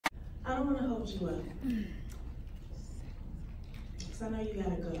don't want to hold you up. Because I know you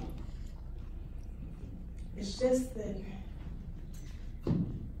gotta go. It's just that,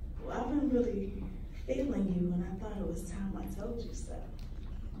 well, I've been really feeling you and I thought it was time I told you so.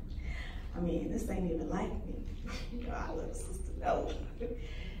 I mean, this ain't even like me. You know, our little sister knows.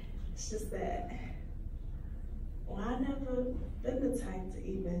 It's just that, well, I never been the type to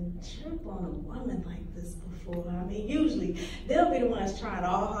even trip on a woman like this before. I mean, usually they'll be the ones trying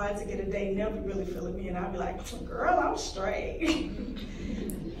all hard to get a date and they'll be really feeling me and I'll be like, girl, I'm straight.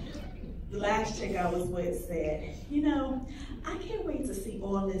 The last chick I was with said, you know, I can't wait to see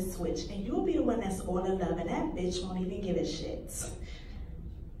all this switch and you'll be the one that's all in love and that bitch won't even give a shit.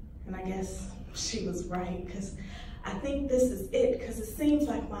 And I guess she was right, because I think this is it, because it seems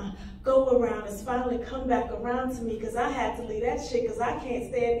like my go-around has finally come back around to me, because I had to leave that shit because I can't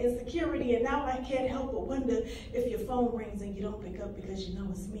stand insecurity, and now I can't help but wonder if your phone rings and you don't pick up because you know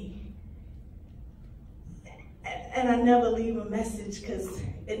it's me. And I never leave a message because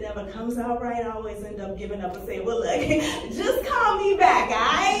it never comes out right. I always end up giving up and saying, well, look, just call me back, all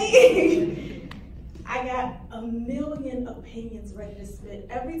right? I got a million opinions ready to spit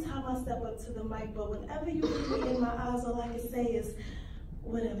every time I step up to the mic, but whenever you look me in my eyes, all I can say is,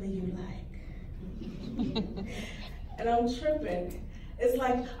 whatever you like. And I'm tripping. It's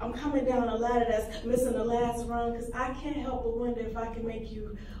like I'm coming down a ladder that's missing the last rung, because I can't help but wonder if I can make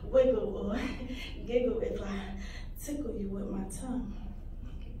you wiggle or giggle if I tickle you with my tongue.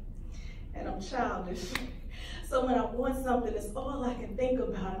 And I'm childish. So when I want something, it's all I can think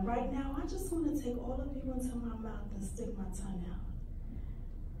about. And right now, I just want to take all of you into my mouth and stick my tongue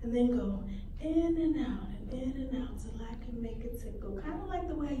out. And then go in and out and in and out till I can make it tickle. Kind of like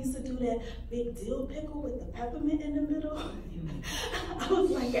the way I used to do that big dill pickle with the peppermint in the middle. I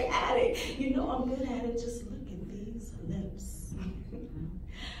was like an addict. You know I'm good at it. Just look at these lips.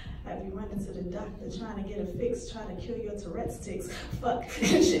 Have you run into the doctor trying to get a fix, trying to kill your Tourette's tics? Fuck,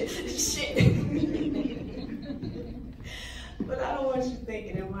 shit. But I don't want you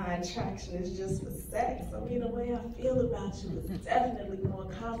thinking that my attraction is just for sex. I mean, the way I feel about you is definitely more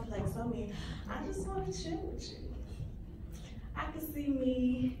complex. I mean, I just want to chill with you. I can see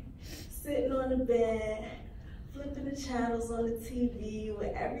me sitting on the bed, flipping the channels on the TV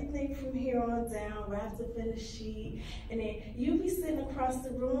with everything from here on down wrapped up in a sheet. And then you be sitting across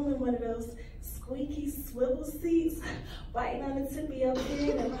the room in one of those squeaky swivel seats, biting on the tip of your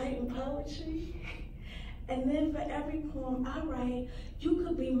pen and writing poetry. And then for every poem I write, you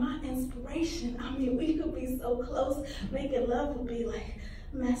could be my inspiration. I mean, we could be so close. Making love would be like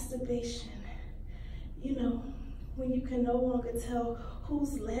masturbation. You know, when you can no longer tell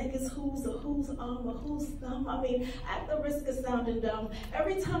whose leg is whose or whose arm or whose thumb. I mean, at the risk of sounding dumb,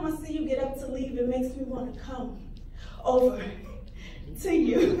 every time I see you get up to leave, it makes me want to come over to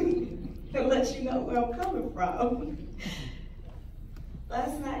you and let you know where I'm coming from.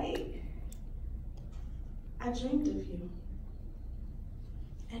 Last night, I dreamed of you.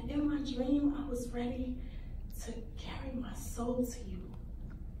 And in my dream, I was ready to carry my soul to you.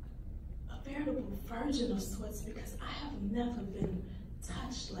 A veritable virgin of sorts, because I have never been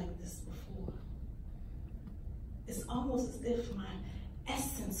touched like this before. It's almost as if my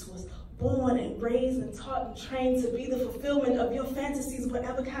essence was born and raised and taught and trained to be the fulfillment of your fantasies,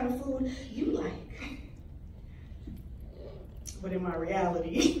 whatever kind of food you like. But in my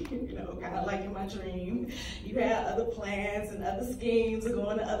reality, you know, kind of like in my dream, you had other plans and other schemes of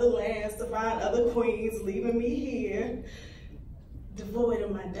going to other lands to find other queens, leaving me here, devoid of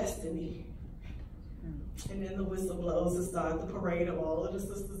my destiny. And then the whistle blows to start the parade of all of the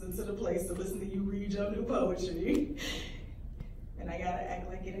sisters into the place to listen to you read your new poetry. And I gotta act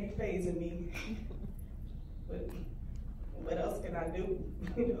like it ain't phasing me. But what else can I do?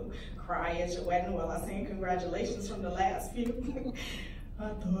 You know, cry at your wedding while I sing congratulations from the last few. I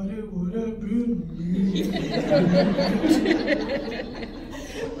thought it would have been me.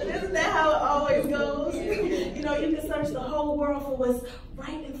 But isn't that how it always goes? You know, you can search the whole world for what's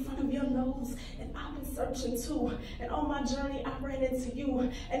right in front of your nose, and I've been searching too. And on my journey, I ran into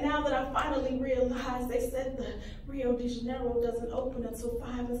you. And now that I finally realized, they said the Rio de Janeiro doesn't open until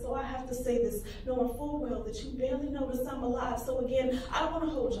 5, and so I have to say this, knowing full well that you barely notice I'm alive. So again, I don't want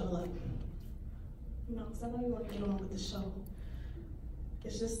to hold y'all up. You know, because I know you want to get on with the show.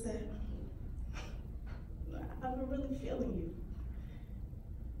 It's just that I've been really feeling you.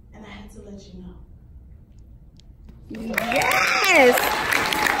 And I had to let you know. Yes!